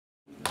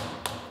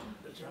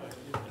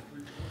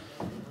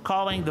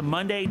Calling the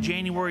Monday,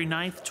 January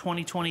 9th,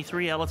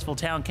 2023 Ellettsville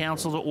Town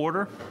Council to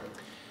order.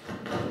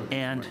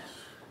 And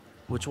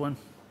which one?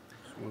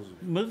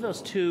 Move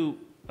those two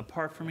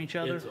apart from each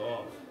other. It's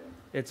off.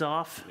 It's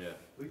off?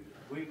 Yeah.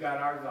 We've got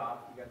ours off.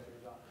 You got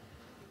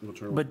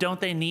yours off. But don't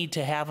they need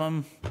to have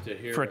them To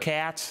hear for it.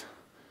 cats?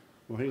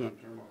 Well, hang on.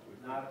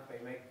 Not if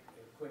they make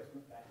it quit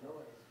that noise.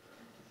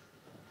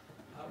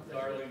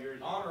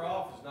 On or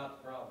off is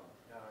not the problem.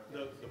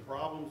 The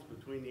problem's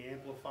between the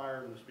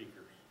amplifier and the speakers.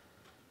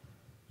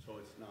 So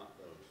it's not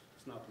those.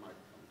 It's not the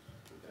microphones.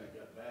 You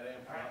got a bad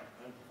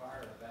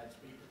amplifier and a bad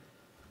speaker.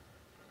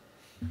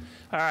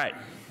 All right.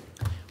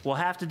 We'll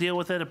have to deal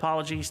with it.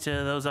 Apologies to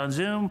those on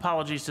Zoom,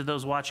 apologies to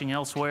those watching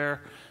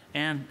elsewhere,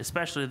 and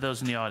especially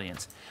those in the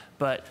audience.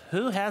 But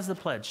who has the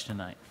pledge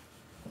tonight?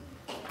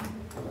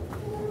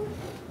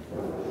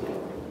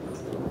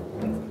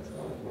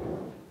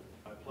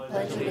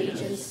 Pledge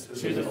allegiance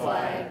to the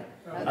flag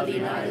of the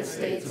United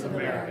States of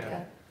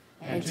America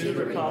and to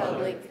the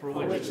republic for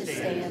which it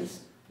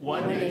stands,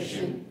 one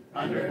nation,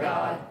 under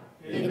God,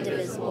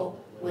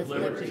 indivisible, with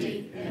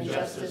liberty and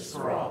justice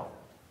for all.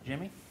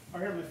 Jimmy? Our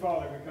Heavenly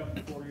Father, we come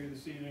before you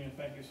this evening and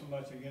thank you so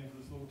much again for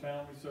this little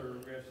town we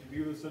serve. We ask you to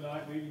be with us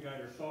tonight, lead and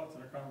guide our thoughts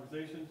and our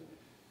conversations.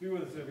 Be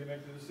with us as we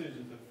make the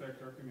decisions that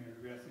affect our community.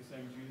 We ask these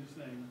things in Jesus'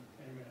 name.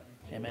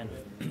 Amen.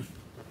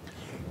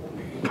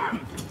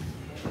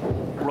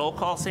 Amen. Roll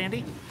call,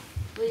 Sandy?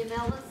 William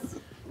Ellis.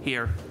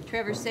 Here.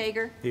 Trevor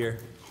Sager. Here.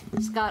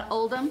 Scott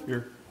Oldham.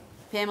 Here.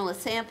 Pamela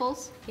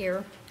Samples.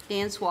 Here.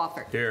 Dan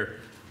Swafford.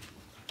 Here.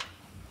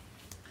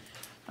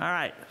 All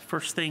right.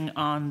 First thing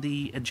on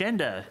the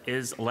agenda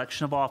is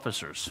election of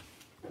officers,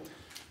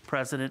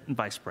 president and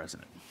vice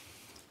president.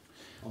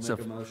 I'll make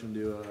a motion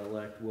to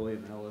elect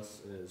William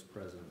Ellis as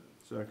president.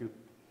 Second.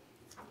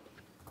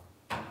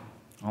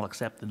 I'll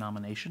accept the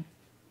nomination.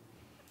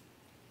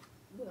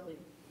 William.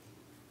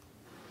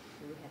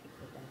 Do we have to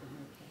put that in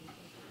there?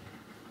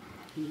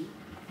 Do we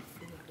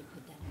have to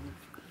put that in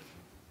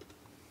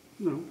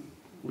there? No.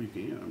 Well, you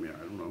can. I mean, I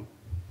don't know.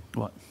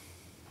 What?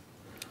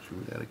 She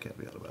would add a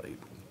caveat about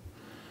April.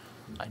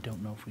 I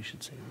don't know if we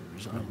should say we're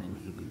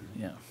resigning.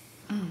 Yeah.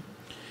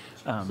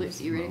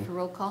 So you ready for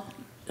roll call?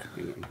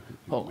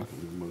 Oh.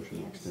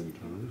 Motion to extend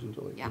terms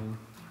until April. Yeah.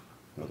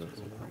 Oh, that's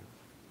okay.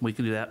 We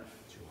can do that.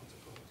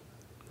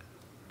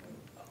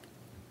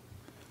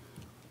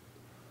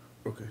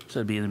 Okay. So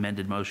it'd be an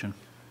amended motion.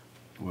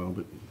 Well,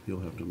 but he'll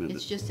have to amend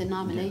It's it. just a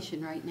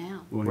nomination right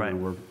now. Well, Right.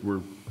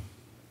 we're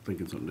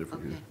thinking something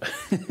different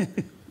Okay.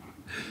 here.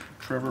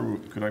 Trevor,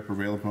 could I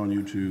prevail upon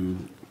you to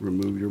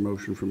remove your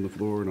motion from the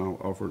floor and I'll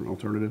offer an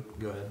alternative?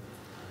 Go ahead.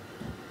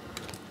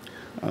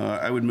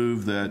 I would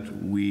move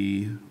that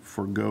we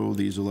forego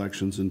these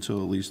elections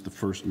until at least the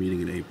first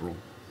meeting in April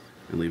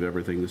and leave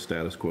everything the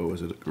status quo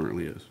as it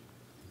currently is.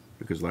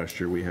 Because last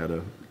year we had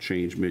a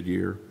change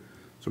mid-year,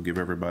 so give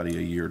everybody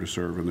a year to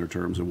serve in their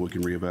terms and we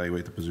can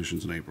reevaluate the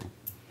positions in April.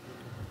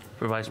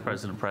 For vice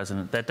president,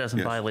 president, that doesn't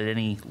Yes. violate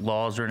any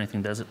laws or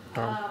anything, does it,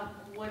 Darla?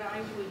 What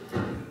I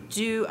would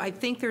do, I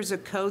think there's a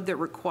code that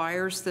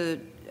requires the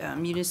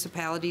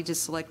municipality to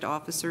select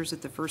officers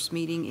at the first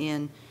meeting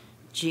in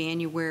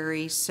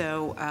January,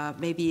 so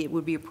maybe it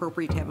would be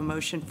appropriate to have a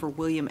motion for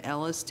William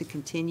Ellis to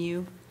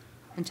continue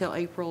until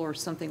April or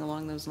something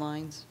along those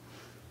lines.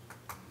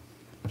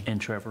 And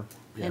Trevor?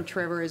 And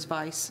Trevor as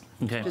vice.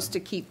 Okay. Just to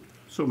keep.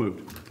 So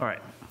moved. All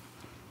right.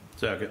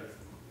 Second.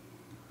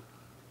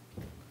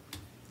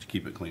 To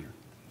keep it cleaner.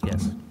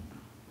 Yes.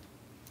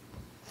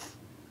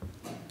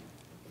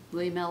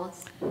 William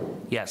Ellis.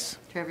 Yes.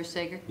 Trevor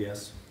Sager.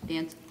 Yes.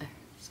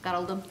 Scott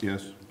Oldham.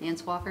 Yes. Dan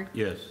Swafford.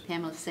 Yes.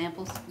 Pamela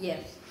Samples.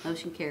 Yes.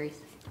 Motion carries.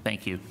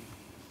 Thank you.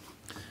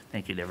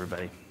 Thank you to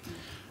everybody.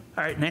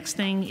 All right, next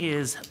thing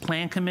is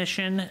Plan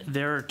Commission.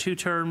 There are 2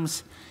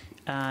 terms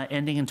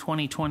ending in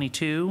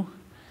 2022,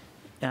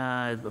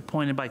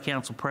 appointed by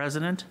Council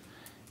President.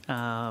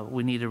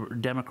 We need a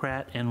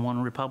Democrat and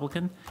 1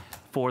 Republican.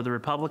 For the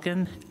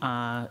Republican,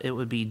 it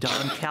would be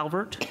Don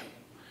Calvert.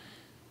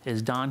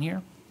 Is Don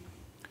here?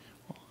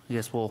 I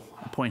guess we'll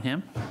appoint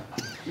him.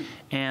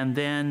 And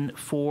then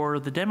for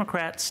the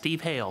Democrat,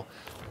 Steve Hale.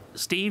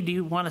 Steve, do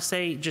you want to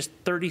say just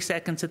 30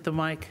 seconds at the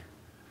mic?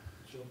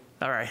 Sure.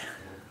 All right.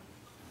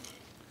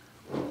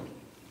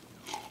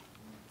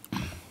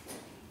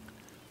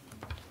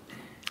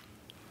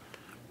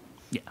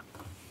 Yeah.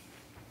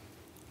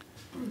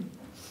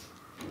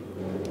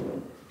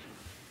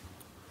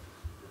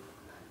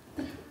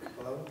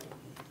 Hello?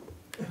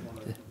 Want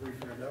a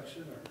brief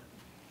introduction? Or?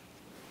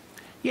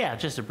 Yeah,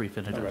 just a brief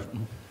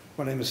introduction.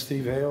 My name is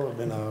Steve Hale. I've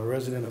been a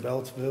resident of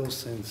Ellettsville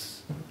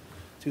since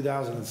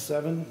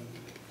 2007.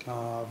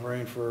 I've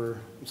ran for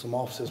some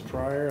offices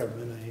prior. I've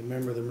been a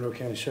member of the Monroe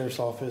County Sheriff's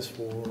Office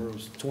for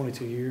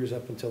 22 years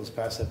up until this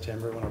past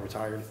September when I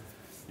retired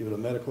due to a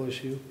medical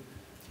issue.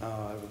 I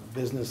have a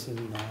business in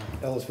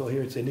Ellettsville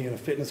here. It's Indiana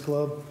Fitness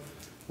Club.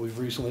 We've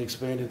recently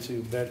expanded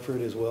to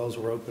Bedford as well as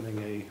we're opening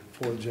a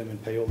 4th gym in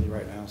Paoli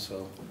right now.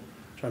 So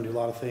trying to do a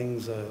lot of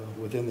things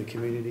within the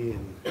community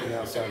and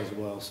outside as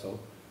well. So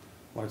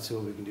like to see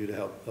what we can do to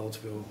help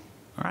Ellettsville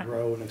All right.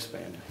 grow and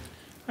expand.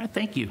 All right,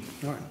 thank you.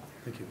 All right,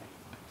 thank you.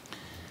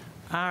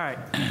 All right.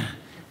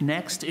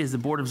 Next is the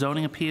Board of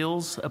Zoning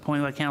Appeals,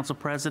 appointed by Council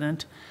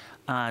President,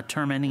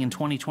 term ending in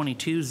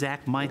 2022,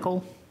 Zach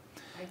Michael.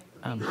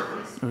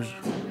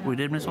 We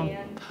did miss one?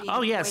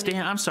 Oh, yes,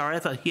 Dan, I'm sorry, I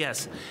thought,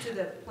 yes. To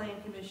the Plan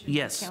Commission?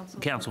 Yes,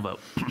 council vote.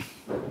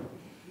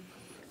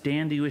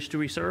 Dan, do you wish to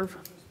reserve?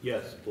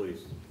 Yes, please.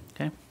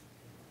 Okay.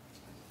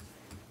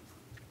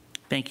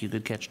 Thank you,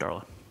 good catch,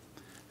 Darla.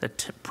 The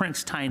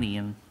print's tiny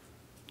and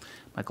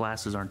my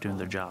glasses aren't doing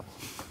their job.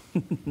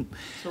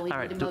 So we All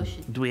right, need a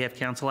motion. do we have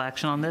council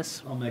action on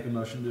this? I'll make a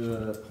motion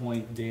to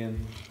appoint Dan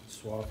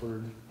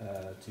Swafford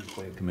to the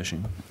Plan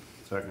Commission.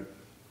 Second.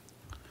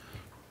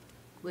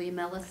 William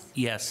Ellis,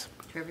 Yes.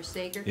 Trevor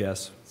Sager.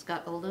 Yes.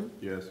 Scott Oldham.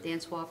 Yes. Dan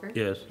Swafford.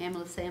 Yes.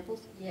 Pamela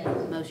Samples. Yes.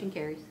 Motion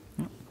carries.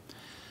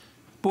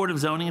 Board of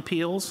Zoning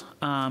Appeals,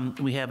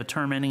 we have a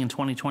term ending in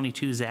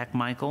 2022, Zach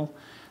Michael,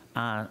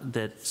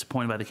 that's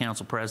appointed by the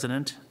council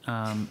president.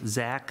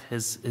 Zach,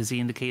 has he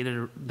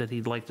indicated that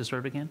he'd like to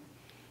serve again?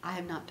 I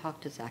have not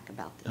talked to Zach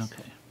about this.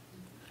 Okay.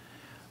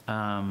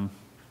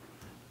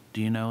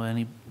 Do you know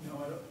any?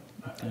 No,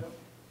 I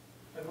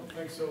don't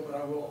think so, but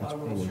I will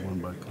Probably check. one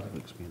by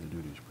expanded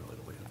duties, probably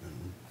the way it's been.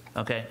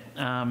 Okay.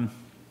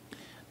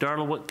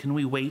 Darla, what, can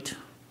we wait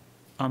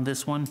on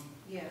this one?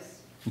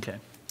 Yes. Okay.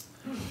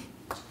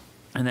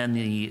 And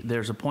then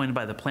there's appointed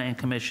by the Plan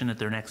Commission at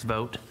their next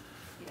vote,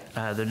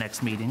 their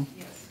next meeting.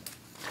 Yes.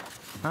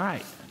 All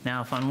right, now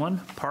a fun one,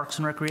 Parks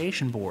and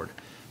Recreation Board,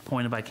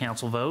 appointed by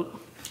council vote.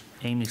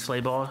 Amy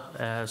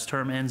Slaybaugh,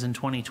 term ends in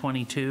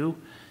 2022,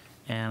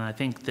 and I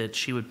think that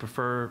she would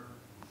prefer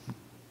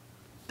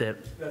that,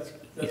 That's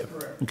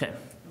correct. okay,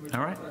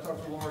 all right, I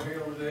talked to Laura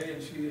Hale today,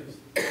 and she is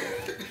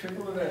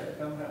tickled to death to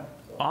come now.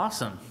 So,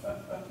 awesome.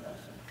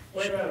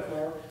 wait a minute,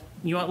 Laura.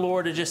 You want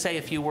Laura to just say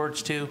a few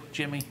words too,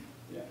 Jimmy?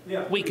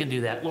 Yeah. We can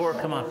do that. Laura,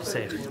 come up and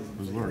say it.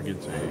 Because Laura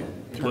gets a.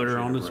 Put her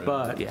on the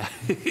spot. Yeah.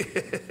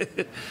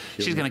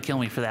 She's going to kill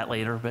me for that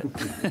later, but.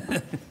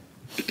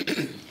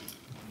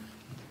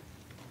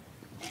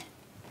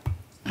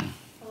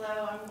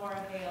 Hello, I'm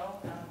Laura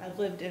Hale. I've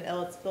lived in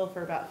Ellettsville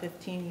for about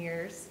 15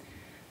 years.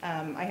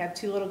 I have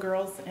 2 little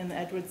girls in the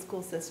Edgewood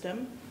school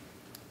system.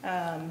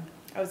 I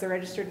was a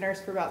registered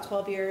nurse for about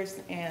 12 years,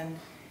 and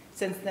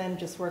since then,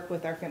 just work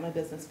with our family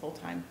business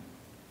full-time.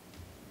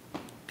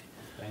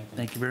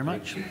 Thank you very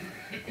much.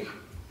 All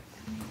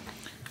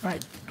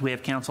right, do we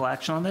have council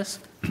action on this?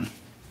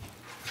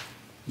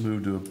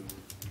 Move to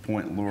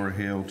appoint Laura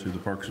Hale to the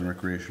Parks and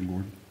Recreation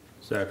Board.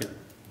 Second.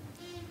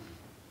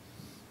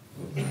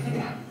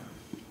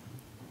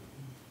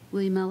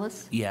 William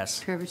Ellis.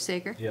 Yes. Trevor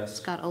Sager. Yes.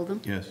 Scott Oldham.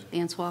 Yes.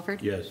 Dan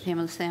Swafford. Yes.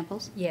 Pamela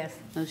Samples. Yes.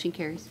 Motion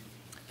carries.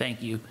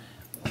 Thank you.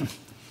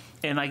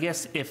 And I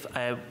guess if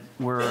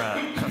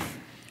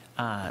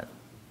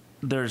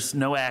there's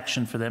no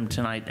action for them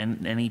tonight,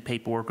 and any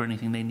paperwork or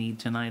anything they need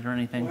tonight or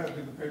anything? We'll have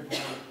to do the paperwork.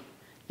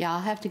 Yeah, I'll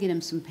have to get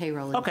him some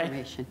payroll Okay.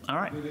 information. All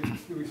right.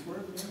 Do we swear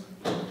to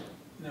them?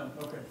 No,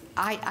 okay.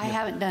 I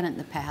haven't done it in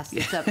the past.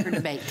 It's up for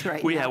debate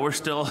right Well, now. yeah, we're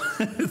still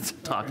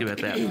talking about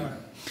that.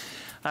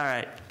 All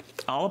right.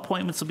 All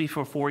appointments will be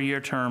for a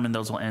 4-year term, and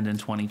those will end in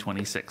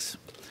 2026.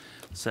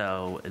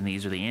 So, and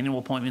these are the annual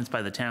appointments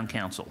by the town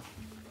council.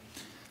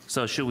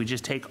 So should we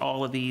just take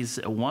all of these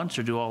at once,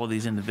 or do all of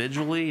these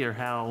individually, or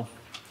how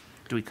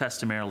do we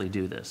customarily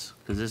do this?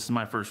 Because this is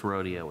my first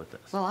rodeo with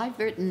this. Well, I've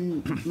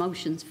written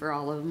motions for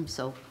all of them,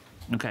 so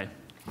Okay.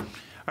 All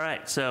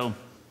right, so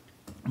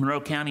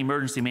Monroe County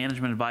Emergency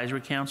Management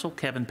Advisory Council,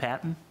 Kevin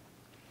Patton.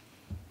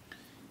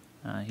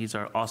 He's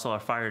also our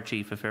fire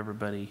chief, if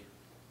everybody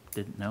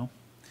didn't know.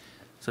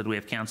 So do we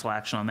have council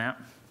action on that?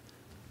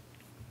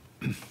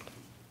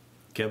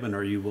 Kevin,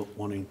 are you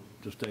wanting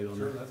to stay on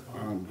there?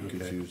 I'm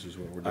confused as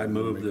well. We're I doing-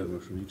 move make a that-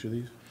 motion on each of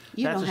these?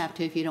 you That's don't a- have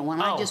to if you don't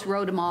want. I Oh. just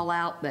wrote them all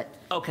out, but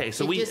Okay,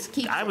 so It just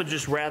keeps I it- would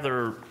just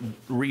rather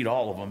read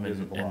all of them. As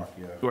a and- block,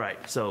 yeah.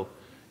 Right, so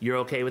you're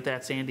okay with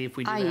that, Sandy, if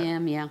we do I that?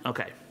 am, yeah.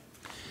 Okay.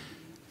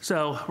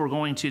 So we're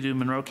going to do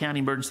Monroe County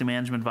Emergency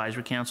Management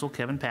Advisory Council,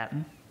 Kevin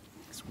Patton,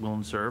 is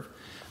willing to serve.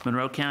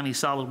 Monroe County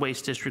Solid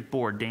Waste District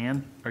Board,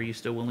 Dan, are you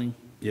still willing?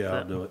 Yeah, for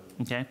I'll that? do it.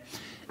 Okay.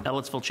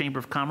 Ellettsville Chamber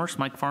of Commerce,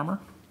 Mike Farmer,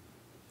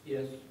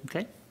 Yes.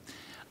 okay.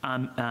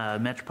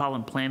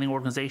 Metropolitan Planning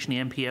Organization, the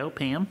MPO,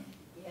 Pam?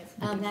 Yes.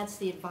 That's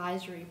the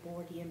advisory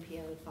board, the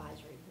MPO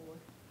advisory board.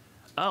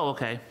 Oh,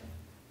 okay.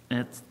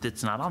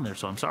 It's not on there,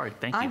 so I'm sorry,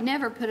 thank I've you.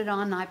 never put it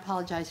on, and I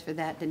apologize for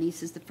that.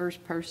 Denise is the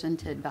first person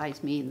to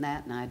advise me in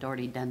that, and I'd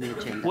already done the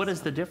agenda. What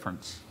is the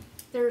difference?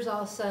 There's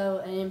also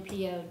an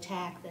MPO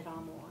TAC that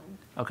I'm on.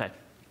 Okay.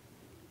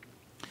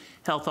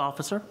 Health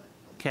Officer,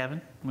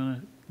 Kevin, I'm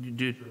going to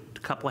do a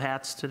couple of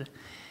hats today.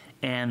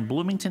 And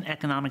Bloomington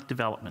Economic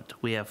Development,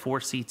 we have 4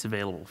 seats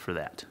available for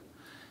that.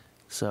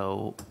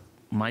 So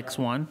Mike's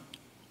one.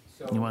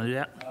 So, You want to do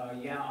that?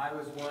 yeah, I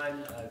was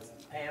one.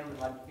 Pam would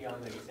like to be on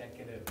the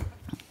executive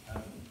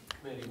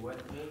committee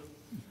with me.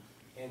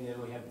 And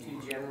then we have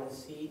 2 general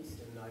seats,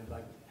 and I'd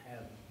like to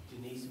have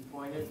Denise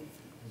appointed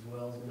as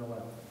well as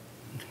Noel.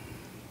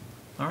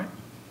 All right.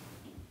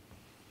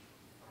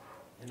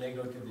 And they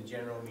go to the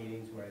general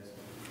meetings, whereas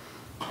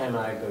Pam and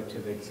I go to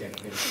the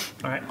executive.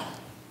 All right.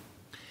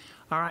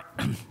 All right.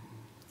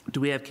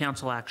 Do we have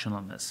council action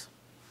on this?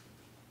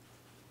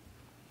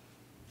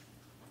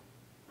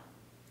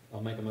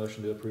 I'll make a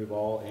motion to approve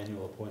all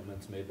annual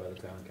appointments made by the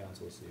town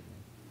council this evening.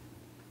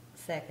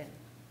 Second.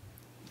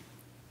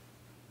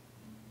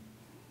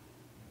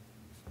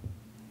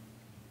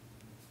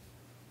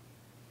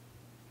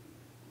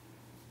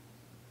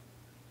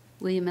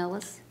 William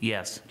Ellis,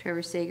 Yes.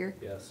 Trevor Sager,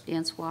 Yes.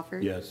 Dan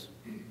Swafford. Yes.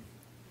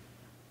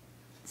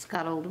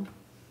 Scott Oldham.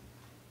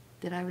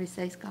 Did I already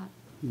say Scott?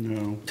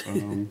 No,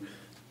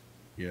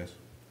 yes.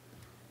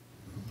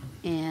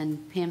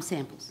 And Pam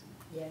Samples.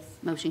 Yes.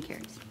 Motion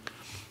carries.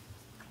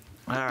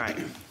 All right.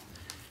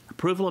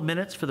 Approval of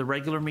minutes for the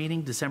regular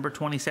meeting, December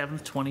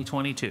 27th,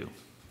 2022.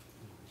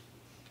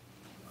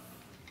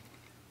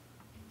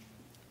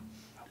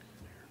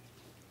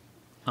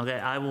 Okay,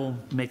 I will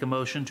make a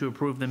motion to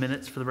approve the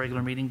minutes for the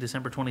regular meeting,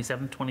 December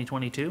 27th,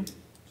 2022.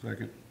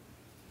 Second.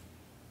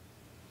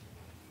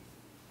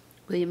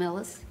 William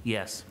Ellis,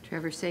 Yes.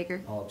 Trevor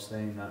Sager, All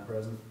abstain, not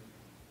present.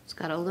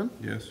 Scott Oldham,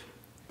 Yes.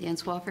 Dan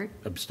Swafford,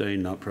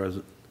 Abstain, not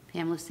present.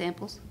 Pamela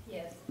Samples.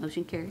 Yes.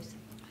 Motion carries.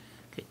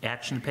 Okay,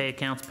 action to pay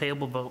accounts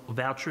payable,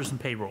 vouchers, and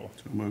payroll.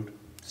 So moved.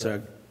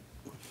 Second.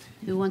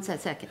 Who wants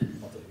that second?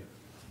 I'll take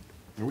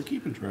it. Are we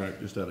keeping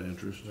track, just out of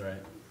interest? Right.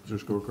 Is there a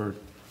scorecard?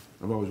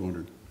 I've always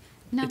wondered.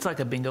 No. It's like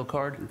a bingo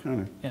card.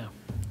 Kind of. Yeah.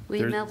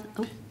 William There's- Ellis,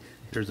 oh,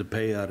 There's a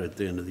payout at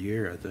the end of the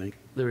year, I think.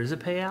 There is a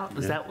payout?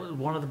 Is Yeah. that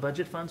one of the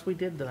budget funds we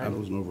did? That I That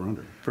was an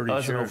over-under. Pretty Oh,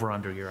 it's an sure.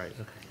 over-under, you're right.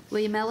 Okay.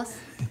 William Ellis,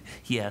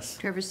 Yes.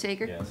 Trevor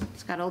Sager. Yes.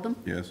 Scott Oldham.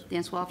 Yes.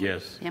 Dan Swafford.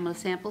 Yes. Pamela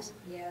Samples.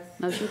 Yes.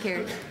 Motion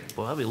carries.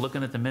 Well, I'll be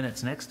looking at the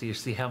minutes next year,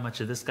 see how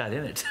much of this got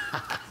in it.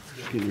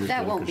 Get yours That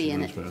done, won't 'cause be she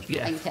in runs it, faster.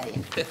 Yeah. I can tell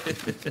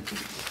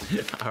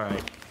you. All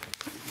right.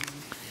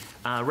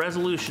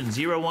 Resolution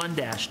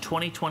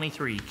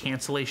 01-2023,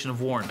 cancellation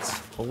of warrants,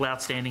 hold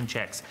outstanding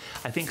checks.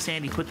 I think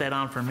Sandy put that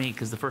on for me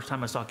because the first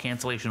time I saw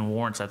cancellation of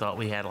warrants, I thought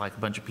we had like a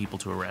bunch of people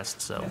to arrest,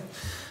 so.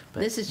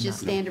 but This is just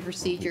standard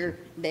procedure.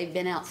 They've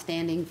been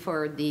outstanding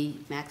for the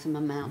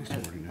maximum amount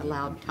of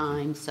allowed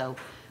time, so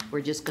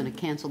we're just going to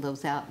cancel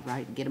those out,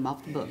 right, and get them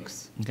off the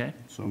books. Okay,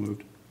 So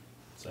moved.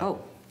 Oh,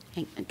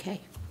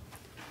 okay.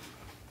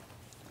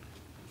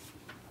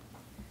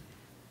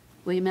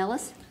 William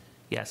Ellis,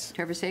 yes.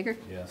 Trevor Sager.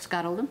 Yes.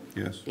 Scott Oldham.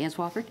 Yes. Dan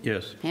Swafford.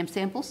 Yes. Pam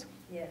Samples.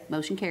 Yes.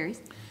 Motion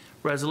carries.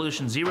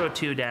 Resolution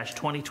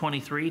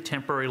 02-2023,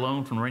 temporary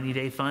loan from rainy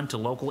day fund to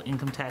local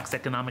income tax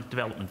economic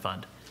development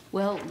fund.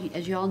 Well,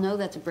 as you all know,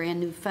 that's a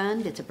brand-new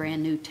fund. It's a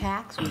brand-new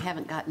tax. We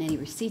haven't gotten any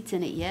receipts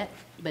in it yet,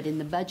 but in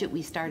the budget,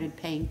 we started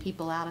paying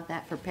people out of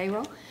that for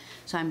payroll.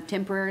 So I'm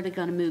temporarily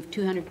going to move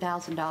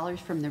 $200,000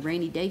 from the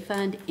rainy day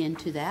fund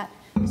into that.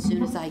 As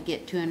soon as I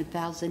get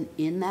 $200,000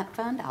 in that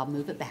fund, I'll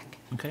move it back.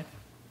 Okay,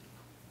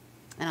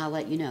 And I'll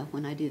let you know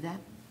when I do that.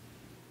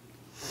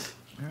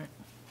 all right.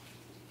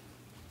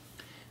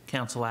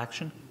 Council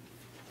action?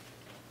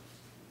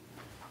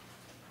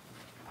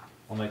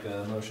 I'll make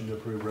a motion to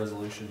approve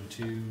Resolution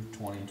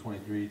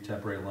 2/2023,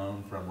 temporary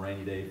loan from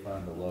rainy day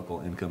fund to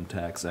local income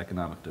tax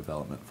economic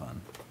development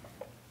fund.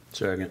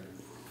 Second.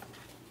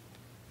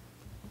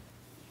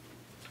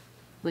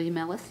 William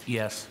Ellis,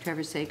 Yes.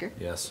 Trevor Sager,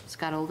 Yes.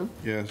 Scott Oldham,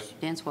 Yes.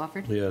 Dan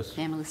Swafford. Yes.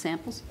 Pamela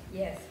Samples.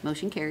 Yes.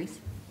 Motion carries.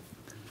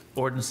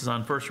 Ordinance is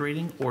on first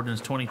reading.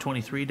 Ordinance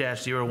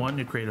 2023-01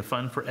 to create a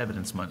fund for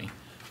evidence money.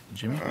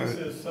 Jimmy? This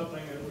is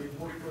something that we've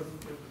worked with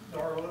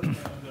Darla, and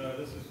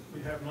this is,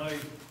 we have money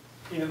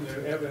in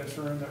the evidence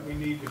room that we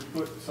need to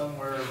put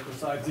somewhere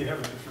besides the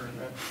evidence room.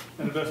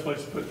 And the best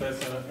place to put that's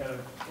in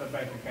a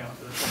bank account,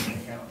 or a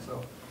checking account,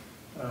 so,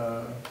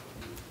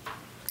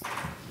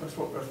 that's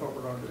what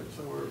we're gonna do.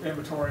 So we're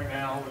inventorying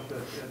now with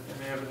in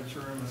the evidence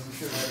room, and we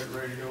should have it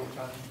ready to go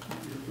by the time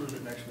you approve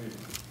it next meeting.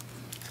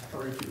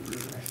 Or if you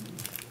approve it next meeting.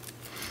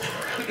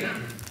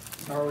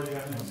 Darla, you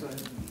have anything to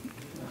say?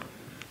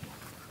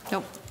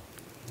 Nope.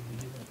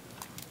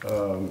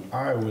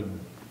 I would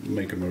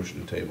make a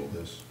motion to table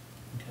this,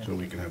 so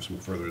we can have some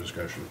further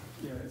discussion.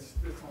 Yeah, it's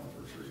on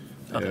the first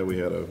reading. Yeah, we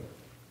had a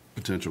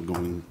potential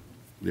going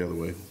the other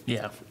way.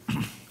 Yeah.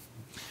 All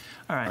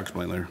I'll right,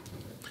 explain later.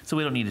 so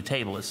we don't need to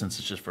table it since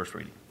it's just first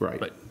reading. Right.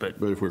 But But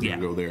if we're gonna yeah.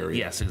 go there,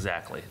 yeah. Yes,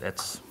 exactly.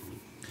 That's,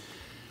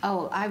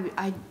 Oh,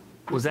 I.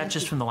 was that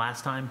just from the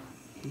last time?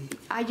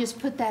 I just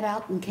put that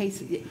out in case,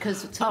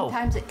 because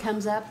sometimes it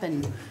comes up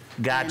and.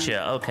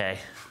 Gotcha, okay.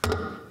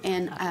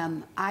 And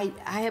I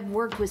have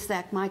worked with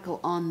Zach Michael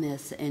on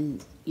this,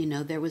 and, you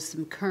know, there was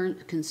some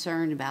current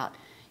concern about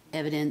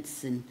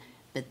evidence,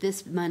 but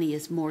this money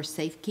is more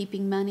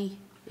safekeeping money.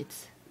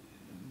 It's,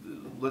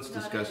 Let's It's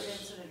not discuss,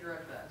 evidence in a drug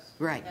bust.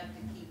 Right. You have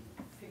to keep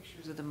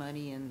pictures of the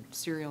money and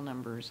serial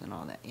numbers and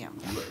all that, yeah.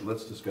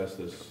 let's discuss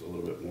this a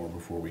little bit more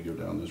before we go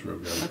down this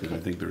road, guys, because I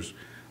think there's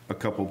a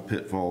couple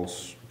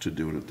pitfalls to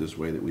doing it this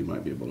way that we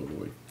might be able to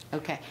avoid.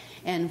 okay.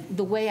 And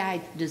the way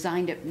I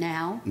designed it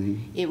now,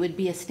 it would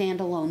be a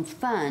standalone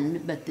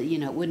fund, but, you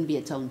know, it wouldn't be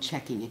its own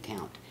checking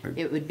account. Right.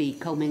 It would be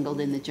commingled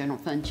in the general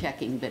fund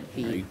checking, but I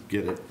be,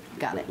 get it.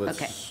 Got it, But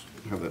okay.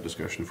 have that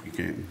discussion if we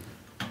can.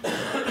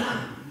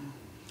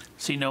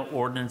 See no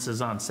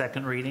ordinances on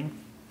second reading.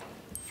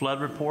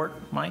 Flood report,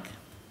 Mike?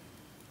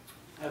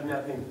 I have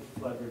nothing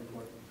flood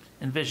report.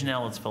 Envision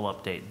Ellettsville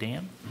update,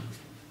 Dan?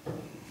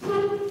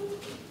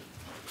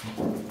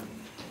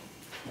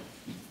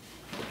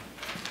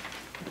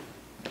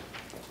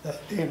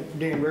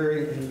 Dan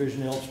Berry,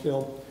 Envision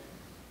Ellettsville,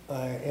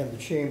 and the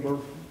Chamber.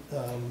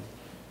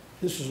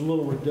 This is a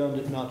little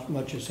redundant, not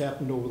much has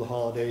happened over the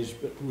holidays,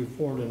 but we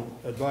formed an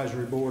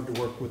advisory board to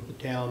work with the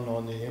town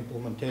on the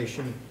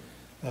implementation.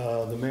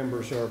 The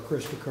members are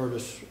Krista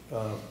Curtis,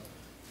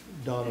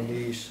 Donna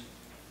Neese,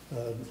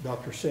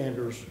 Dr.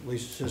 Sanders,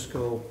 Lisa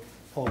Cisco,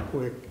 Paul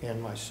Quick,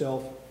 and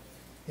myself.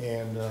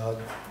 And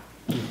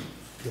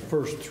the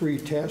first 3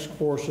 task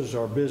forces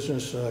are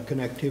business,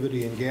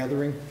 connectivity, and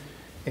gathering.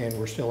 And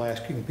we're still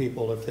asking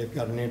people if they've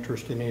got an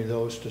interest in any of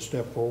those to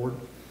step forward.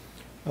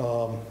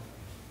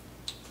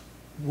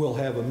 We'll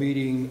have a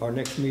meeting, our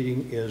next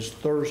meeting is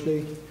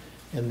Thursday,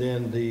 and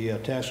then the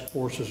task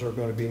forces are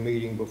going to be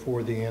meeting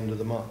before the end of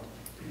the month.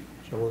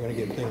 So we're going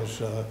to get things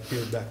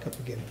geared back up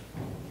again.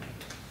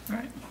 All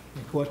right.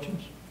 Any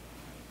questions?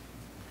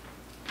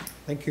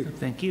 Thank you.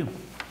 Thank you.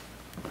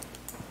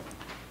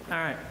 All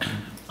right,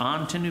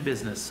 on to new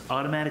business.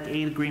 Automatic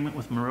aid agreement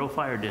with Monroe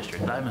Fire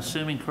District. I'm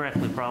assuming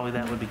correctly, probably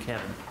that would be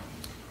Kevin.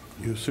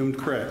 You assumed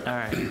correct. All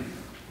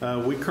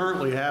right. We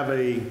currently have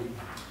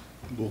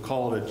we'll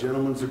call it a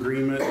gentleman's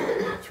agreement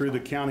through the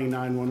county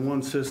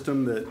 911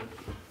 system that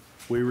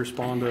we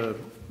respond to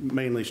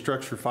mainly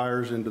structure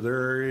fires into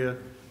their area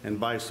and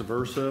vice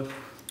versa.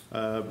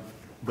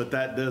 But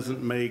that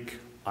doesn't make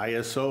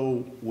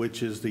ISO,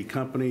 which is the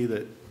company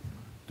that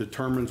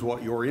determines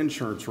what your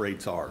insurance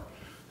rates are.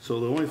 So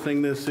the only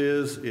thing this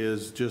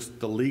is just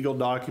the legal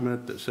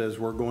document that says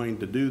we're going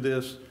to do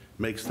this,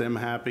 makes them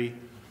happy,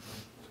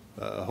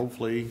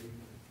 hopefully,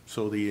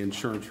 so the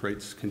insurance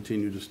rates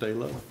continue to stay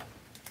low.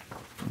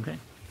 Okay.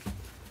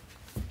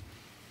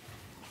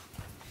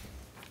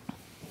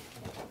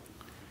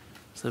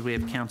 So do we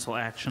have council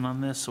action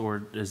on this,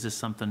 or is this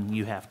something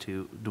you have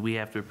to, do we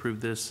have to approve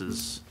this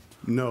as?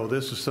 No,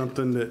 this is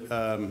something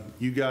that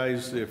you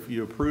guys, if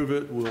you approve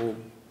it, will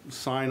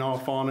sign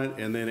off on it,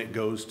 and then it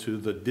goes to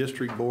the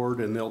district board,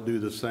 and they'll do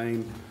the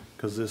same,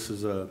 because this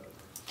is I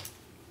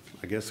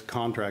guess, a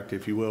contract,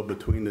 if you will,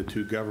 between the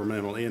 2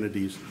 governmental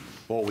entities.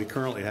 What we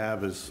currently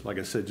have is, like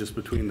I said, just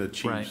between the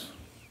chiefs.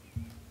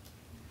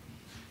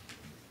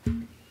 Right.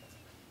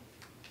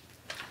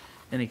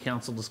 Any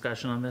council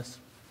discussion on this?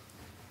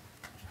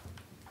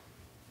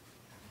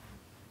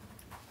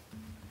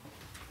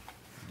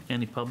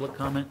 Any public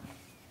comment?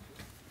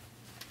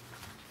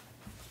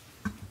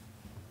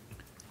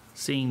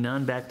 Seeing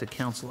none, back to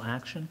council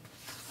action.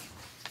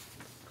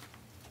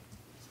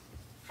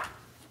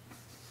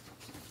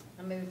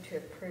 I move to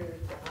approve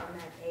the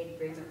automatic aid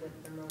agreement with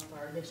Monroe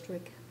Fire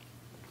District.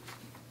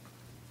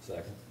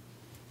 Second.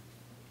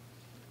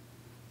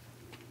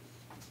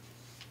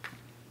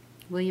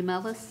 William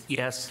Ellis?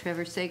 Yes.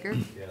 Trevor Sager?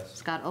 Yes.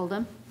 Scott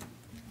Oldham?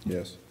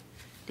 Yes.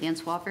 Dan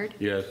Swafford?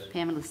 Yes.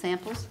 Pamela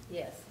Samples?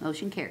 Yes.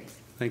 Motion carries.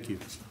 Thank you.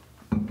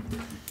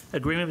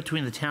 Agreement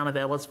between the town of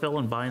Ellettsville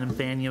and Bynum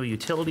Faneuil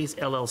Utilities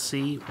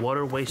LLC,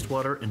 water,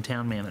 wastewater, and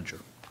town manager.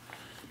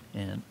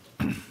 And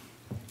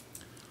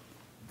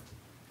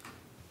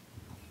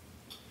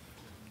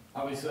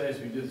Obviously, as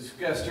we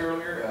discussed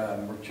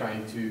earlier, we're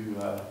trying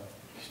to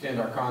extend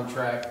our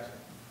contract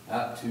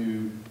out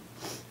to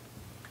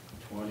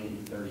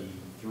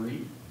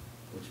 2033,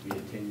 which would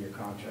be a 10-year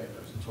contract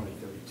versus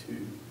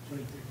 2032.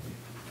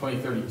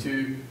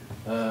 2032,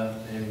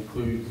 and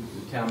include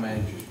the town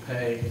manager's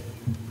pay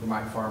for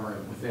Mike Farmer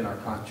within our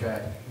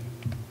contract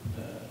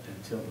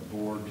until the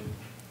board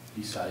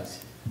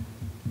decides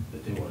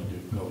that they want to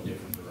go a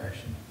different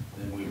direction.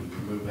 Then we would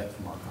remove that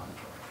from our contract.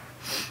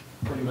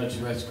 Pretty much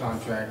the rest of the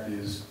contract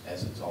is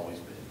as it's always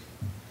been.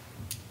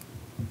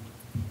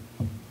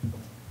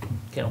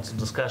 council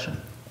discussion?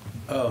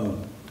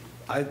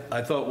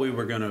 I thought we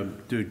were going to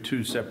do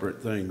 2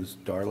 separate things,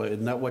 Darla.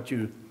 Isn't that what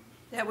you?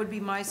 That would be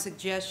my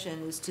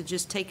suggestion, is to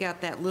just take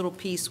out that little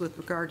piece with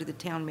regard to the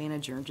town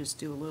manager and just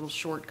do a little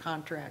short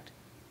contract.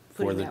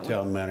 Put For it the that way.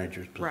 town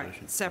manager's position?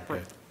 Right,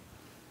 separate.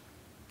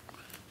 Okay.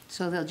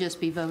 So they'll just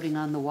be voting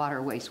on the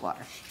water,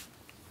 wastewater.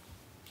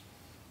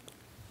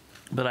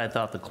 But I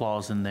thought the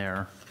clause in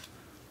there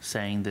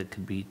saying that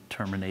could be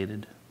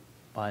terminated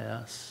by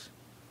us.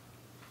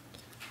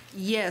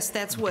 Yes,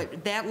 that's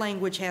what, that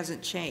language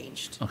hasn't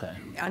changed. Okay.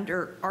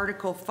 Under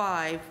Article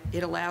 5,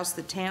 it allows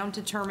the town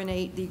to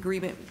terminate the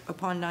agreement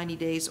upon 90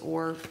 days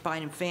or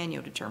Bynum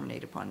Faneuil to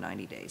terminate upon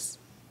 90 days.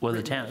 Well,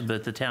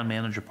 but the town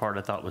manager part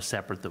I thought was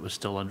separate, that was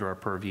still under our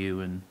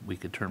purview and we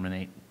could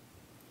terminate.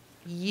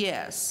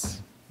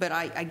 Yes, but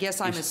I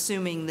guess I'm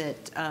assuming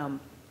that,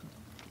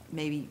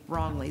 maybe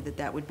wrongly,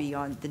 that would be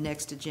on the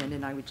next agenda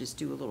and I would just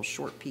do a little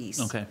short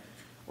piece. Okay.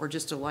 Or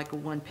just like a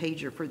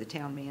one-pager for the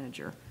town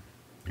manager.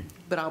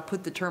 But I'll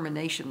put the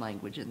termination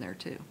language in there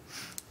too.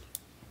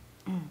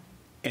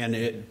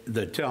 And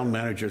the town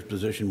manager's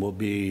position will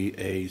be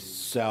a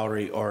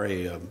salary or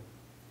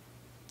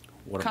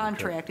what am I trying-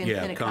 Contract, Yeah,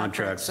 independent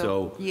contract, so,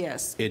 so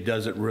yes. it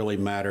doesn't really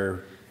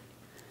matter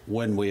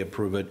when we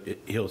approve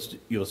it,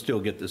 you'll still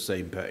get the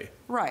same pay.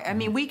 Right, I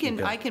mean,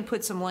 Okay. I can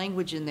put some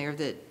language in there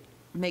that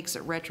makes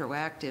it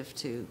retroactive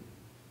to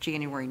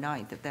January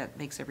 9th, if that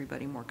makes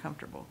everybody more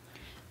comfortable.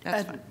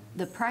 That's fine.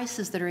 The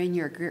prices that are in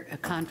your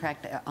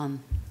contract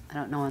on, I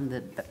don't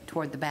know,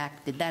 toward the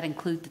back, did that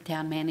include the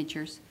town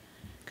managers?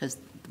 Because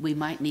we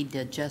might need to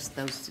adjust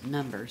those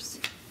numbers.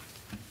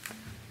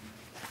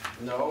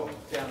 No,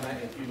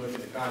 if you look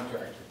at the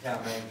contract, the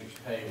town manager's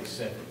pay is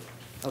separate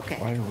Okay,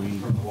 are we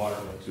from the water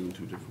lease. doing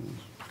two different ones?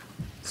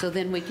 so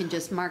then we can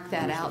just mark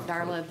that out,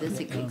 Darla, this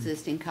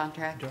existing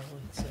contract?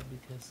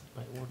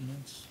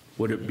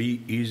 Would it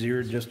be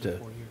easier just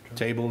to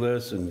table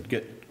this and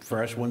get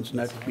fresh ones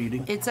next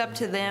meeting? It's up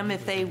to them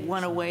if they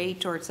want to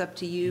wait, or it's up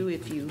to you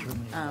if you,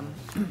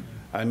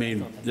 I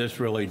mean, this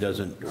really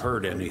doesn't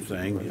hurt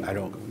anything.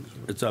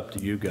 It's up to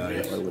you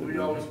guys. Yes, we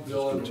always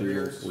bill in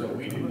arrears, so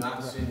we do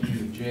not send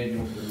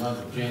you the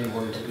month of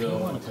January's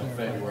bill until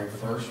February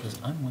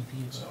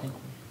 1st.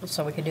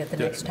 So we could do it the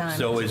next time.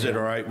 So is it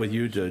all right with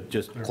you to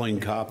just clean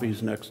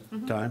copies next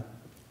time?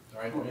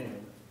 All right, man.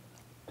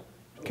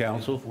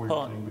 Council?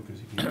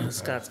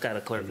 Scott's got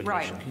a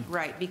clarification.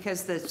 right,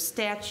 because the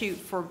statute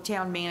for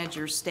town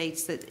managers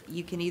states that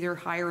you can either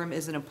hire him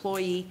as an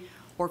employee,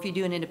 or if you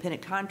do an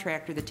independent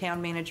contractor, the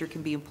town manager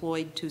can be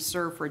employed to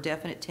serve for a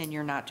definite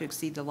tenure not to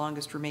exceed the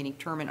longest remaining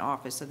term in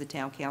office of the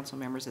town council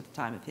members at the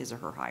time of his or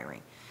her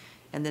hiring.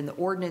 And then the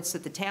ordinance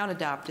that the town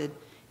adopted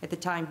at the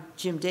time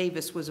Jim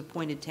Davis was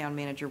appointed town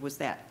manager was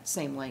that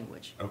same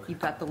language. Okay. You've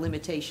got the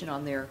limitation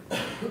on there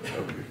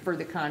for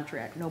the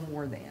contract, no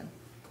more than.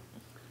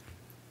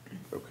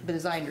 But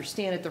as I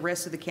understand it, the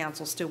rest of the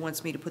council still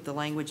wants me to put the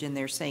language in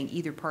there saying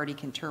either party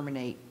can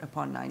terminate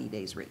upon 90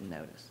 days written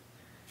notice.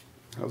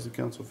 How's the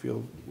council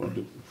feel?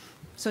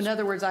 So in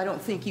other words, I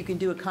don't think you can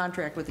do a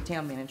contract with the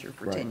town manager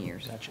for 10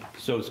 years.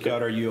 So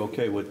Scott, are you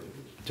okay with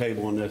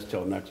tabling this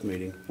till next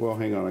meeting? Well,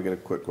 hang on, I got a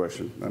quick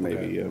question.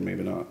 Maybe,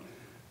 maybe not.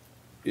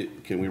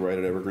 Can we write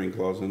an evergreen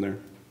clause in there,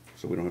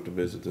 so we don't have to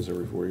visit this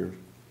every 4 years?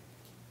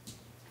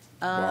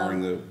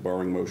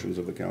 Barring motions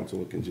of the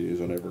council, it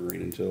continues on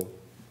evergreen until?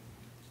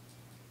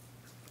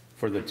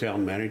 For the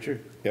town manager?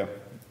 Yeah.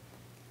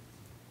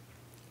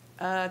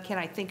 Can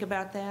I think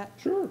about that?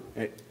 Sure.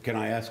 Can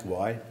I ask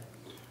why?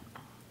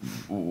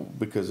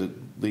 Because it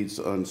leads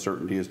to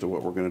uncertainty as to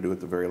what we're going to do at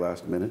the very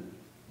last minute,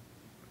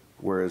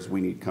 whereas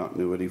we need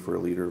continuity for a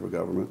leader of a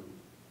government.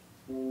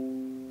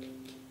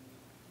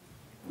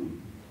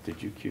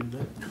 Did you cue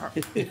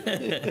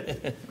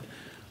that?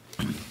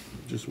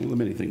 Just one of the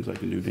many things I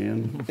can do,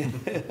 Dan.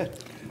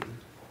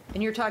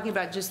 And you're talking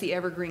about just the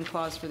evergreen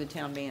clause for the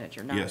town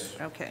manager, not? Yes.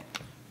 Okay.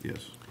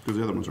 Yes, because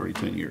the other one's already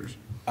 10 years.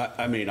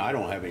 I mean, I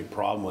don't have any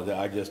problem with it.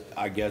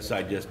 I guess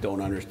I just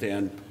don't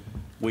understand.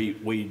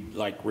 We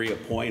like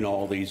reappoint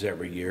all these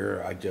every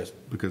year.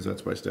 Because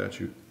that's by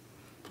statute.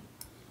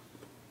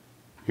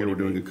 Here we're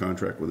doing a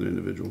contract with an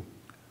individual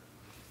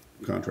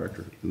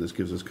contractor, and this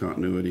gives us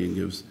continuity and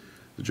gives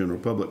the general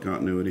public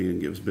continuity and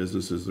gives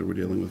businesses that we're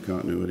dealing with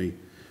continuity.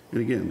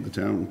 And again, the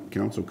town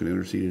council can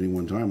intercede at any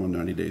one time on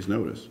 90 days'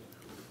 notice,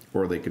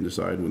 or they can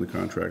decide when the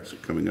contract's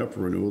coming up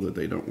for renewal that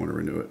they don't want to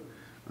renew it.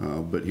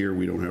 But here,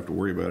 we don't have to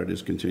worry about it. It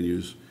just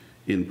continues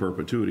in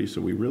perpetuity, so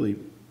we really,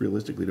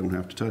 realistically don't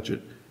have to touch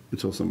it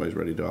until somebody's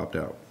ready to opt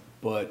out.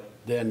 But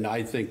then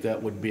I think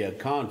that would be a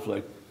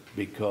conflict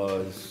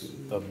because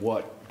of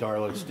what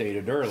Darla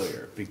stated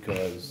earlier,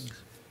 because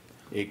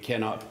it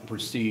cannot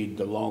precede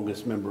the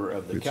longest member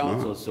of the It's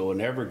council, not. so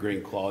an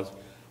evergreen clause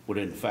would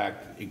in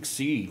fact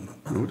exceed.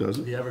 No, it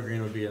doesn't. The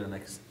evergreen would be a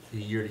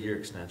year-to-year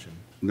extension.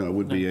 No, it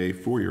would be a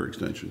 4-year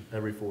extension.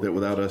 Every 4 That years.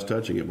 without us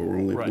touching it, but we're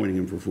only Right. appointing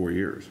him for 4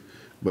 years.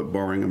 But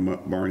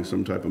barring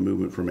some type of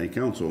movement from a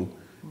council,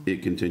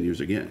 it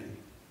continues again.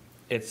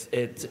 It's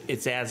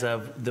as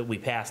of that we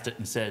passed it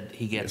and said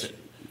he gets it,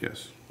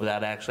 Yes.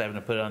 without actually having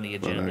to put it on the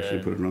But agenda.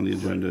 actually put it on the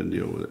agenda and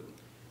deal with it.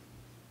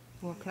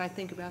 Well, can I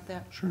think about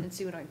that? Sure. And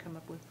see what I can come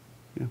up with?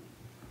 Yeah.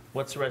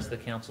 What's the rest of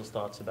the council's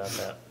thoughts about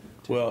that?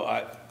 Well,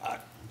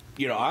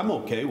 I'm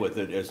okay with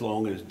it as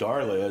long as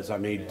Darla is. I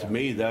mean, to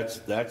me,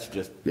 that's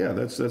just Yeah,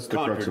 that's the crux of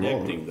all of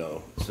contradicting it.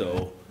 though.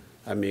 So,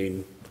 I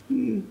mean,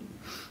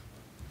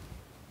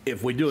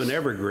 if we do an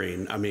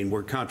evergreen, I mean,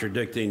 we're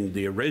contradicting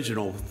the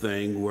original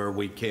thing where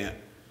we can't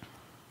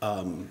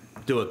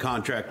do a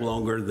contract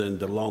longer than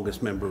the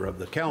longest member of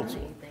the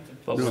council.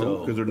 No,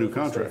 because they're new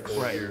contracts.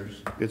 Right.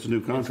 It's a new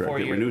contract.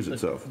 It renews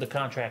itself. The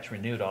contract's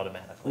renewed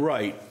automatically.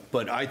 Right,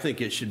 but I think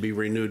it should be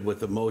renewed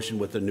with a motion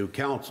with the new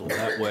council.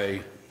 That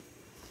way,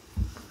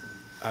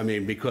 I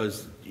mean,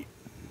 because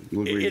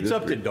We'll agree it's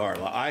up to disagree.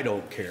 Darla. I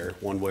don't care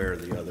one way or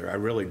the other. I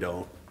really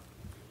don't.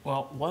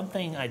 Well, one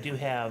thing I do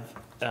have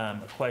a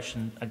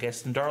question, I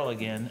guess, in Darla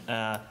again,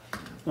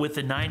 with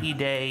the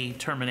 90-day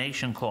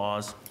termination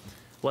clause,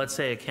 let's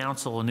say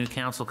a new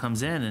council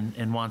comes in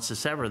and wants to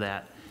sever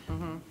that.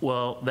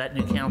 Well, that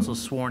new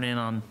council's sworn in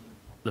on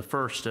the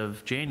 1st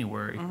of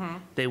January.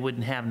 They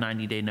wouldn't have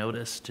 90-day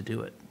notice to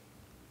do it.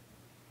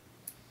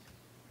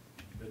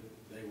 But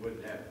they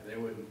They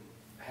wouldn't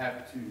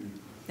have to.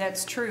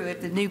 That's true.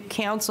 If the new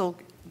council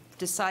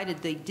decided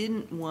they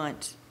didn't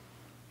want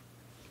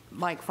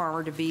Mike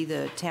Farmer to be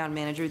the town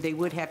manager, they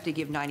would have to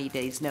give 90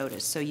 days'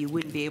 notice. So you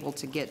wouldn't be able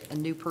to get a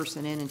new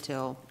person in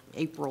until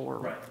April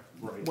or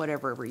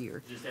whatever every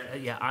year.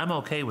 Yeah, I'm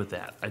okay with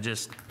that. I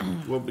just,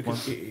 Well,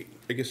 because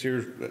I guess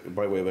here's,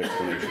 by way of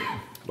explanation,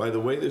 by the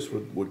way this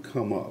would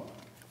come up,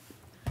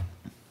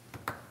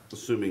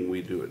 assuming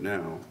we do it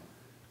now,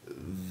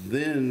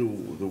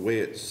 then the way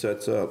it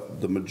sets up,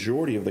 the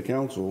majority of the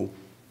council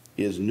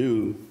is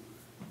new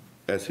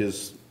as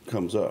his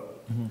comes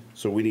up.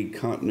 So we need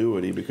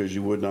continuity because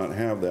you would not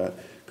have that,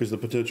 because the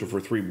potential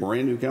for 3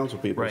 brand-new council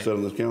people to Right. sit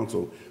on this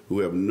council who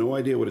have no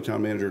idea what a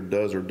town manager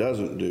does or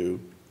doesn't do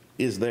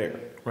is there.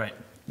 right.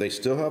 They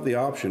still have the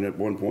option at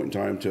one point in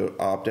time to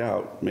opt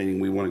out, meaning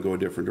we want to go a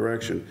different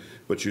direction,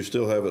 but you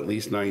still have at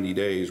least 90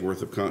 days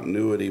worth of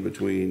continuity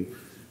between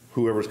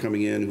whoever's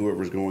coming in,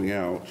 whoever's going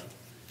out,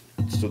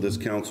 so this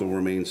council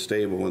remains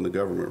stable and the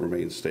government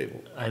remains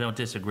stable. I don't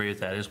disagree with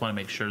that. I just want to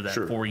make sure that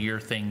Sure. 4-year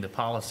thing, the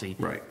policy,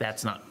 Right.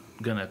 that's not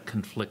going to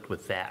conflict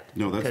with that.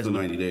 No, that's Because the we-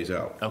 90 days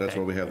out. That's Okay,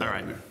 why we have all that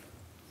right. in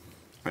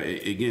there.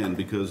 Again,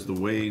 because the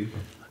way,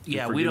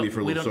 Yeah, we forgive me for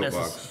a don't little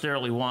soapbox.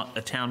 necessarily want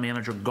a town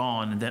manager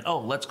gone and then, oh,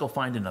 let's go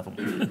find another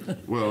one.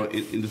 Well,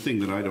 and the thing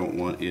that I don't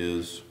want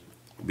is,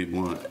 to be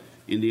blunt,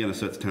 Indiana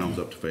sets towns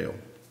up to fail,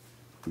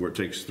 where it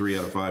takes 3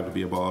 out of 5 to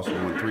be a boss,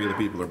 and when 3 of the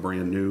people are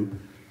brand new,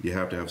 you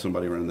have to have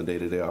somebody running the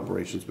day-to-day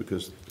operations,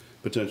 because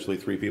potentially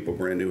 3 people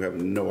brand new have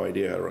no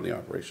idea how to run the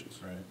operations.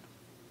 Right.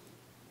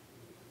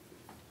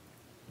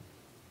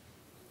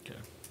 Okay.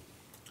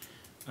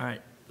 All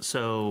right,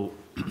 so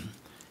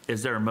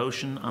is there a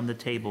motion on the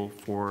table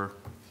for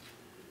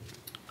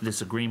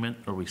this agreement?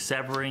 Are we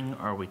severing?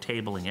 Are we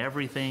tabling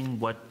everything?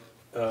 What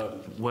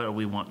are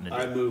we wanting to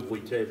I do? move we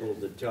table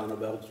the town of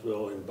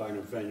Ellettsville and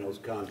Bynum Faneuil's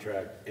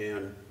contract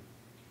and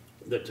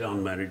the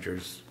town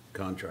manager's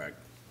contract.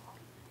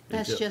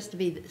 That's Until- just to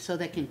be, so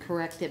they can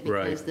correct it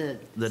Right. because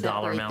The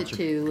dollar separate the amounts,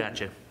 two.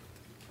 gotcha.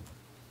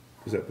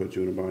 Does that put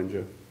you in a bind,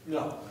 Joe?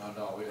 No.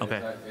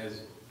 Okay.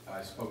 As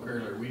I spoke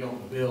earlier, we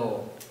don't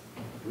bill,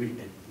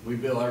 we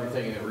bill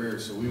everything in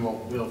arrears, so we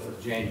won't bill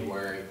for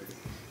January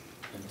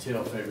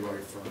until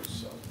February 1st,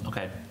 so.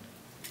 Okay.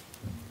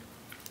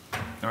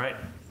 All right,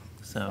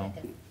 so,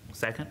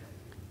 second?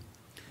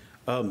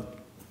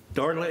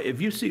 Darla, if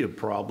you see a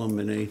problem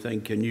in anything,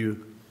 can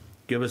you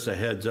give us a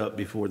heads up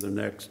before the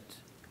next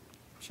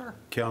Sure.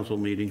 council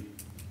meeting?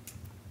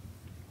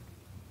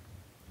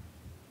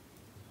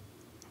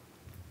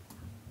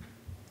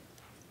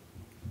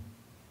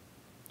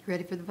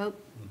 Ready for the vote?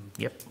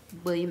 Yep,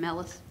 William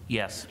Ellis,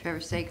 yes. Trevor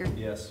Sager,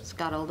 Yes.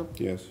 Scott Oldham,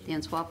 Yes.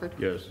 Dan Swafford.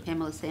 Yes.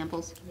 Pamela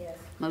Samples. Yes.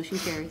 Motion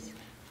carries.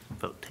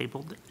 Vote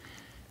tabled.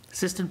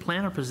 Assistant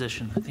planner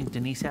position, I think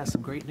Denise has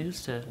some great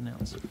news to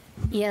announce.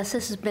 Yes,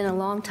 this has been a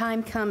long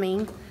time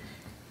coming.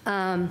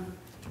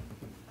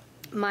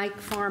 Mike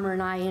Farmer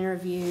and I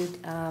interviewed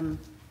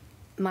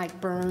Mike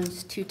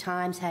Burns 2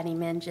 times, had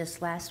him in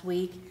just last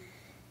week.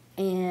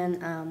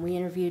 And we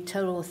interviewed a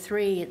total of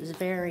 3. It was a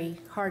very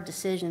hard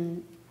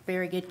decision,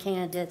 very good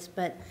candidates.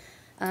 But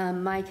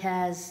Mike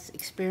has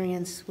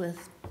experience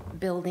with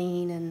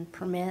building and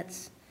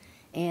permits,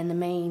 and the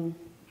main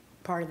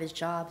part of his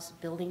job is the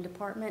building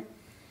department.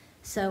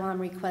 So I'm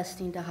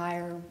requesting to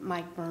hire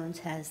Mike Burns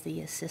as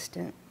the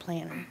assistant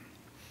planner.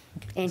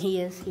 And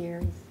he is here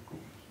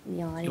in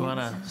the audience. You want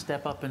to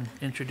step up and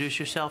introduce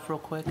yourself real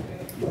quick?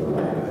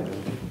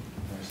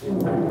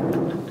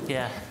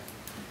 Yeah.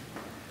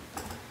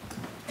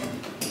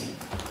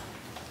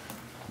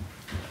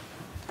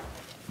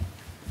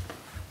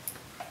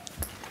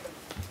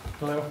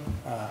 Hello,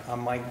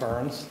 I'm Mike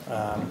Burns.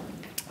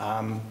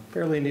 I'm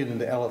fairly new to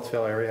the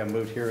Ellettsville area. I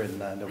moved here in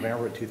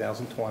November of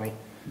 2020,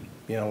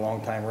 being a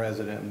longtime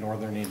resident of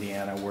northern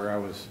Indiana, where I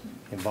was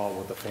involved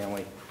with the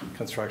family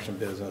construction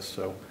business,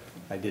 so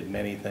I did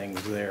many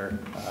things there,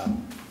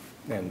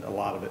 and a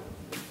lot of it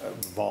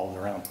revolved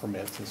around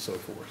permits and so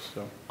forth,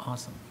 so.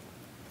 Awesome.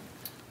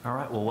 All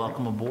right, well,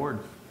 welcome aboard.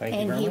 Thank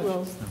you And very he much.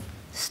 will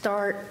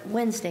start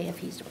Wednesday if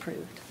he's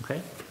approved.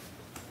 Okay,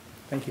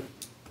 Thank you.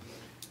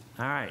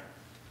 all right.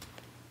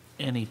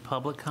 Any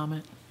public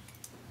comment?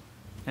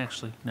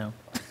 Actually, no.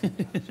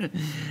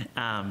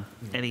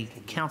 Any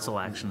council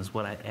action is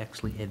what I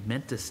actually had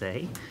meant to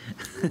say.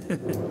 Going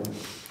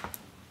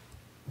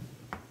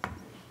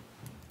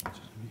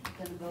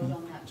to vote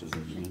on that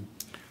position.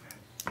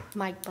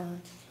 Mike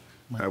Burns.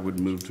 I would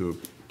move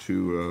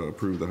to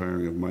approve the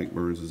hiring of Mike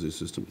Burns as the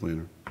assistant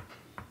planner.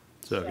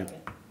 Second.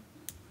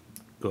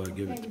 Go ahead,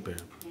 give it to Pam.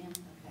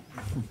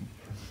 Okay.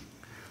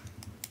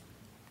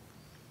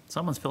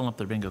 Someone's filling up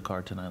their bingo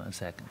card tonight in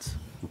seconds.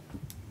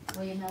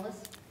 William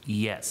Ellis,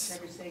 Yes.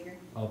 Trevor Sager,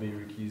 I'll be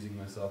recusing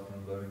myself from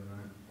voting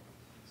tonight.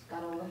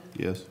 Scott Oldham,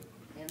 Yes.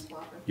 Dan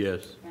Swafford.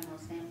 Yes. Pamela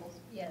Samples.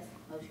 Yes.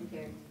 Motion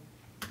carries.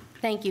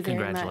 Thank you very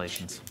much.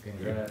 Congratulations.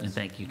 Congrats. And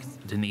thank you,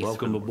 Denise.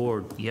 Welcome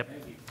aboard. Yep.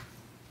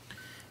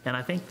 And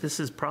I think this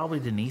is probably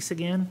Denise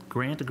again.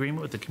 Grant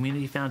agreement with the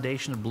Community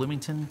Foundation of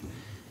Bloomington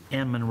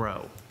and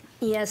Monroe.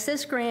 Yes,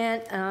 this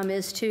grant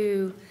is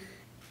to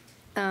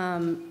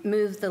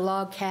move the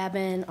log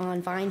cabin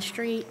on Vine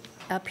Street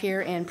up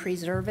here and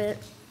preserve it.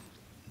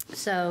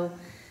 So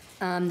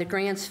the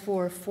grant's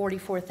for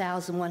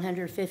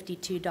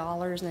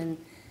 $44,152, and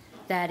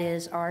that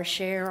is our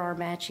share. Our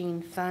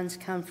matching funds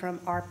come from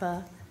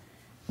ARPA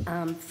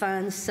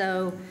funds.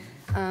 So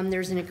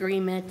there's an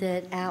agreement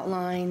that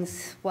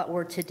outlines what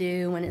we're to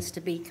do when it's to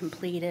be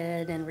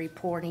completed and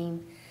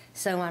reporting.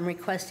 So I'm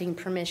requesting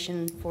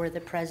permission for the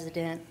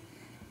president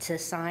to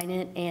sign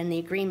it, and the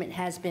agreement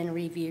has been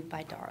reviewed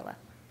by Darla.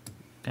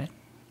 Okay.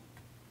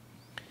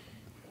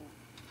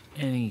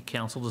 Any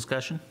council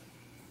discussion?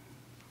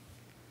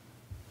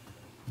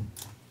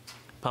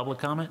 Public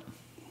comment?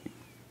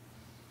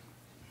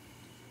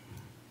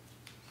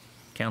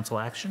 Council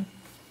action?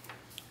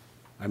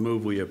 I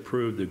move we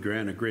approve the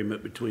grant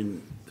agreement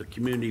between the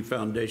Community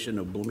Foundation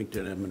of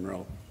Bloomington and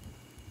Monroe.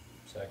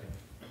 Second.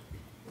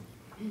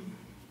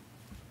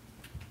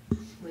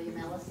 William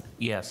Ellis,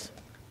 Yes.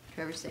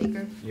 Trevor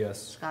Saker,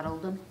 Yes. Scott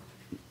Oldham,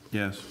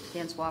 Yes.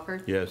 Dan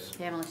Swafford. Yes.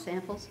 Pamela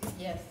Samples.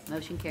 Yes.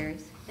 Motion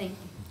carries. Thank you.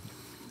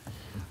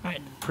 All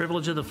right,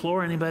 privilege of the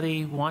floor.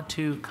 Anybody want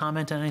to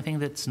comment on anything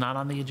that's not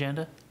on the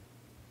agenda?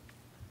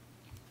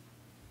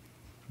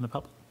 From the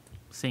public?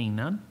 Seeing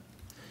none.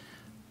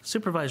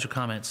 Supervisor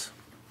comments.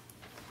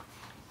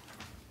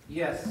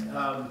 Yes,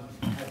 I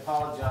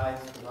apologize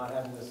for not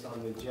having this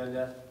on the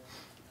agenda.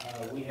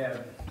 We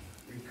have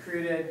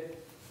recruited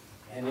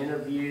and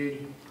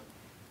interviewed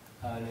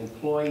an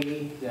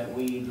employee that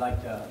we'd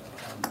like to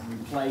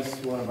replace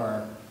one of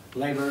our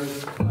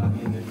laborers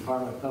in the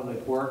Department of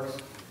Public Works.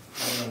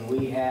 And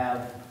we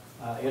have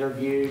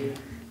interviewed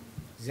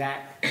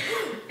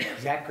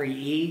Zachary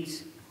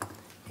Eads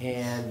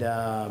and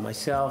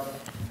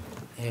myself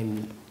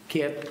and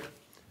Kip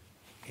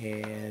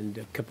and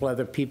a couple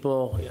other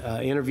people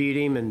interviewed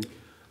him, and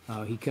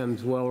he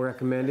comes well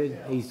recommended.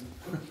 He's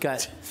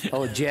got,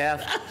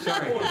 Jeff,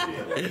 sorry.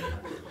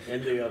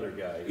 And the other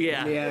guy.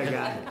 Yeah. The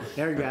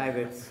other guy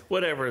that's,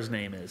 Whatever his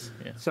name is.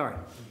 Yeah. sorry.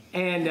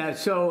 And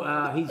so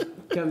he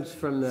comes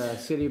from the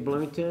city of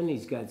Bloomington.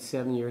 He's got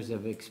 7 years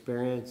of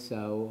experience,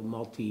 so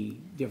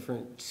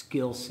different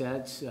skill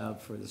sets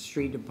for the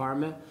street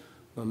department.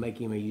 We'll make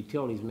him a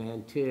utilities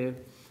man too.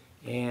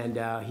 And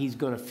he's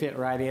going to fit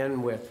right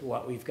in with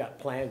what we've got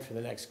planned for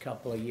the next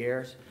couple of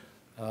years.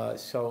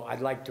 So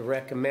I'd like to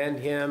recommend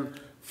him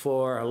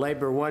for a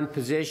labor one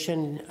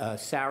position,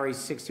 salary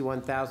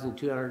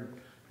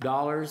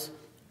 $61,200.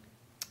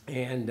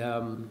 And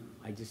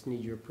I just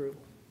need your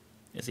approval.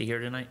 Is he here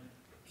tonight?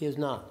 He is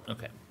not.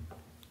 Okay.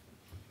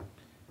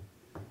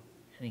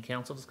 Any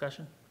council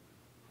discussion?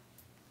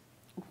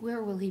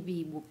 Where will he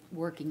be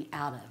working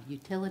out of?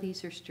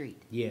 Utilities or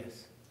street?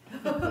 Yes.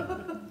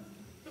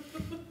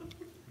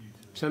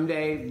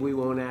 Someday we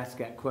won't ask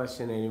that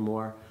question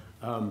anymore.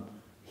 To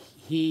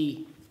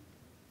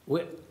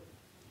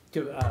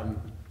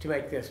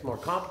make this more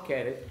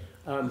complicated,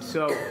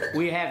 so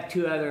we have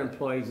 2 other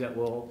employees that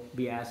will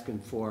be asking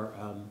for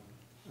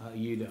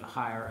you to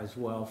hire as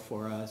well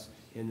for us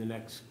in the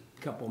next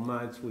couple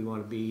months. We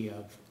want to be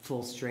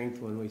full strength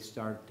when we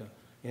start the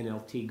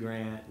NLT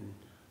grant and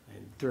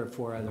 3 or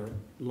 4 other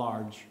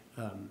large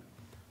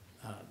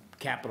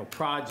capital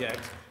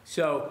projects.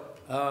 So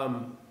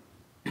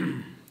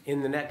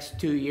in the next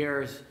 2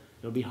 years,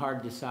 it'll be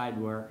hard to decide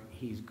where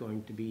he's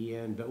going to be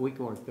in, but we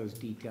can work those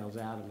details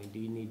out. I mean, do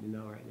you need to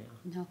know right now?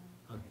 No.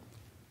 Okay.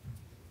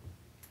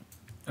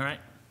 All right.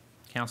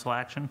 Council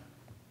action?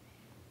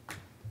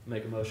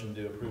 Make a motion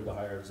to approve the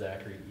hire of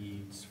Zachary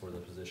Eads for the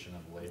position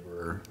of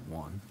laborer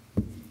 1.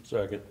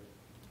 Second.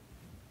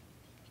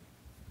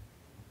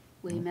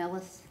 William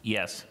Ellis,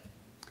 Yes.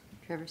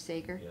 Trevor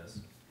Saker,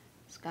 Yes.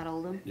 Scott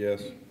Oldham,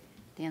 Yes.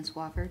 Dan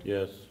Swafford,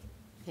 Yes.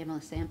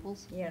 Pamela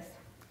Samples. Yes.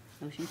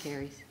 Motion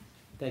carries.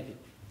 Thank you.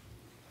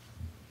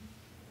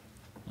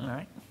 All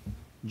right.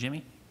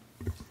 Jimmy?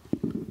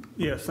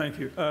 Yes, thank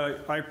you.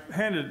 I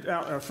handed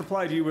out,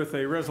 supplied you with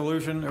a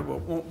resolution. It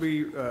won't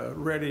be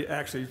ready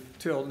actually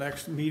till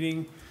next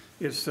meeting.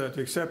 It's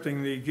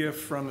accepting the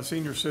gift from the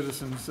Senior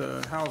Citizens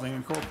Housing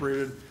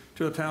Incorporated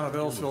to the town of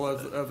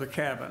Ellettsville of the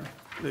cabin,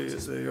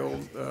 the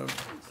old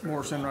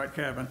Morris Enright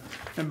cabin.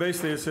 And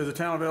basically it says the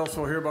town of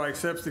Ellettsville hereby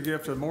accepts the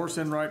gift of Morris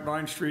Enright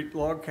Vine Street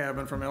log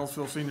cabin from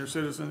Ellettsville Senior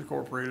Citizens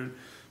Incorporated.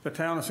 The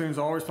town assumes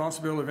all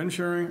responsibility of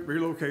insuring,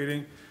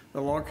 relocating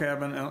the log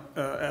cabin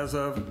as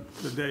of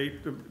the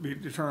date to be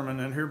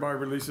determined, and hereby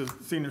releases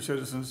senior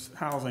citizens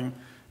housing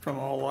from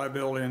all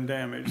liability and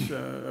damage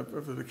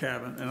of the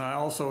cabin. And I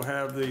also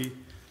have the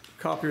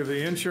copy of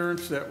the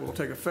insurance that will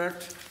take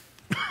effect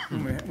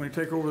when we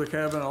take over the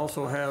cabin. I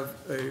also have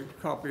a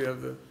copy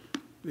of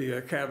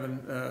the cabin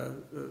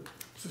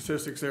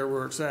statistics there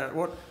where it's at.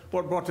 What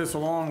brought this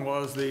along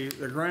was the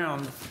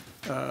ground,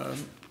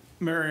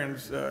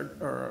 Marion's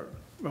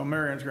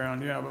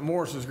ground, yeah, but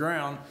Morris's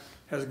ground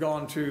has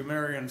gone to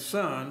Marion's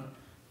son,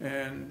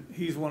 and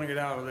he's wanting it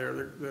out of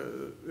there.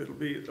 It'll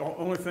be the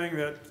only thing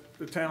that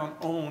the town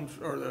owns,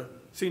 or the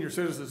senior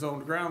citizens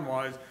own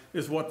ground-wise,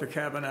 is what the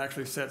cabin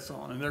actually sits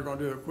on. And they're going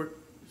to do a quick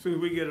as soon as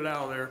we get it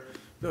out of there,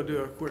 they'll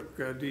do a quick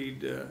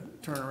deed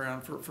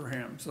turnaround for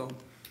him. So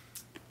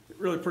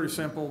really pretty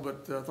simple,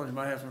 but I thought you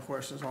might have some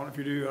questions on it. If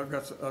you do,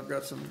 I've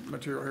got some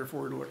material here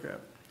for you to look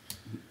at.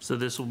 So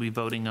this will be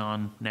voting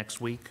on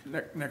next week?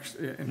 Next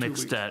in 2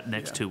 Next, weeks.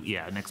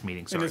 next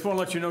meeting, And sorry. just want to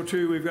let you know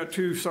too, we've got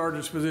 2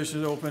 sergeant's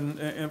positions open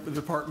in the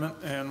department,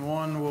 and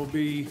one will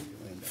be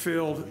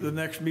filled the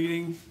next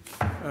meeting,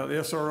 the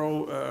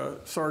SRO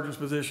sergeant's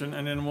position,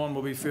 and then one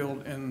will be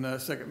filled in the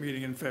second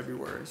meeting in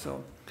February.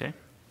 So Okay.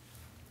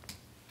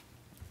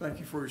 thank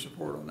you for your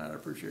support on that. I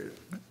appreciate it.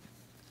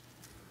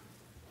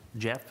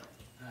 Jeff?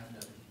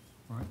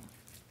 All right.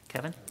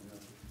 Kevin?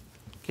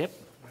 Kip?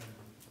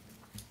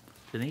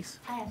 Denise?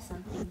 I have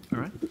something.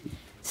 All right.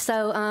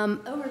 So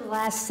over the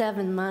last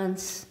 7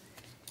 months,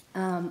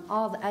 I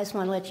just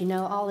want to let you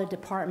know, all the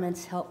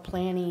departments helped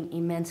planning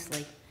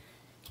immensely.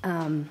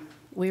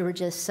 We were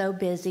just so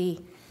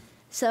busy.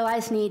 So I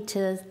just need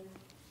to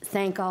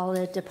thank all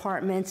the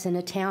departments and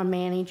the town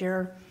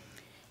manager.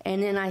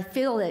 And then I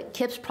feel that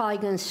Kip's probably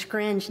going to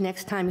cringe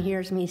next time he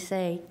hears me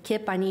say,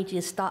 Kip, I need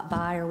you to stop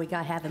by or we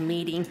got to have a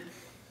meeting.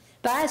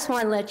 But I just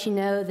want to let you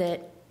know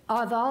that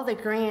of all the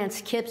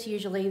grants, Kip's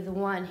usually the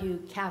one who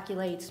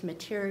calculates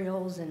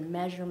materials and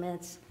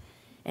measurements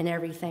and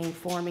everything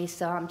for me,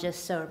 so I'm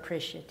just so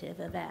appreciative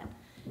of that.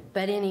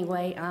 But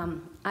anyway,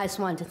 I just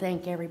wanted to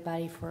thank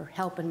everybody for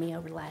helping me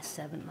over the last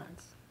 7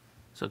 months.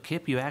 So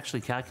Kip, you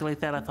actually calculate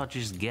that? I thought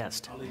you just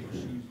guessed.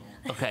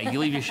 Okay, you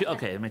leave your shoe,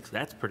 okay,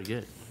 that's pretty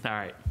good. All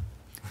right.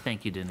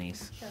 Thank you,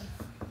 Denise. Sure.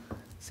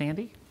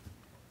 Sandy?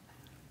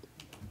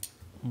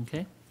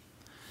 Okay.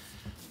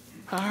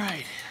 All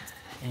right.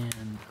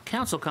 And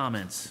council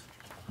comments.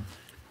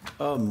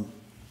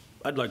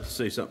 I'd like to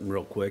say something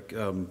real quick.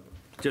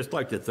 Just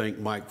like to thank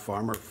Mike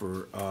Farmer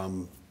for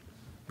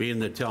being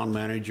the town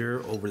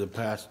manager over the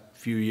past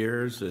few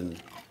years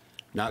and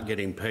not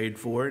getting paid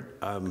for it.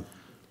 I'm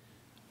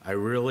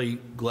really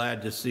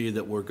glad to see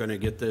that we're going to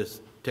get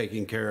this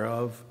taken care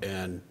of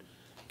and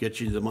get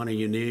you the money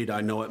you need.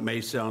 I know it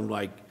may sound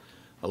like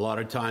a lot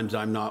of times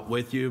I'm not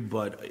with you,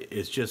 but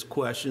it's just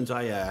questions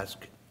I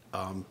ask.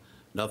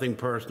 Nothing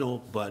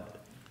personal, but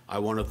I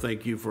want to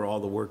thank you for all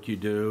the work you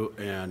do,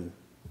 and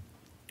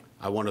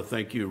I want to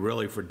thank you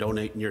really for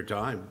donating your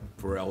time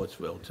for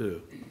Ellettsville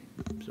too.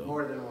 So,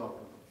 More than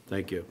welcome.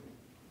 thank you.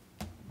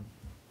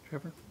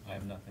 Trevor? I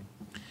have nothing.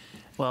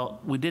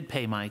 Well, we did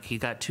pay Mike. He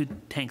got 2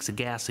 tanks of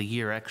gas a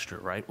year extra,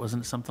 right?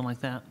 Wasn't it something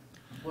like that?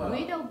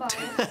 We don't buy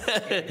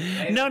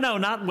it. No,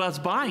 not us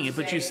buying it,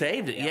 but you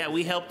saved it. Yeah,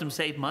 we helped him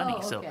save money,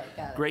 Oh, so okay,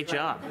 got it. great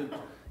job.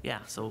 Yeah,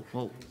 so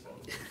we'll,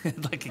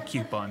 like a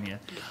coupon, yeah.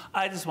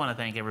 I just want to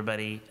thank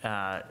everybody.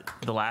 The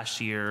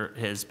last year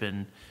has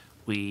been,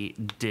 we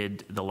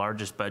did the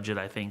largest budget,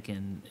 I think,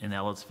 in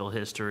Ellettsville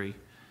history,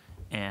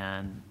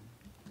 and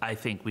I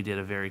think we did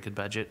a very good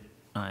budget.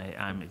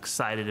 I'm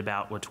excited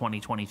about what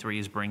 2023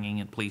 is bringing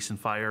in police and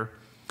fire.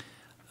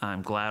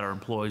 I'm glad our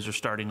employees are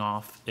starting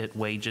off at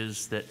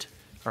wages that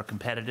are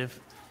competitive,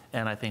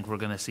 and I think we're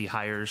going to see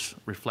hires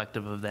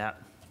reflective of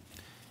that.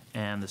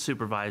 And the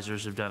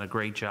supervisors have done a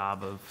great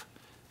job of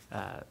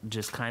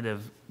just kind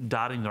of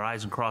dotting their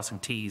I's and crossing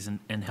T's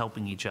and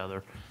helping each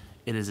other.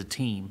 It is a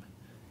team,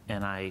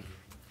 and I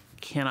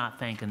cannot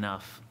thank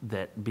enough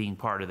that being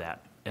part of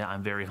that.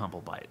 I'm very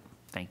humbled by it.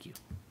 Thank you.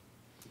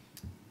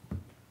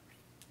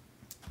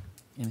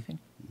 Anything?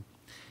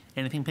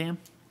 Anything, Pam?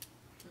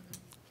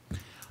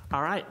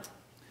 All right.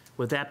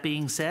 With that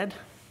being said,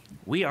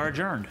 we are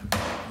adjourned.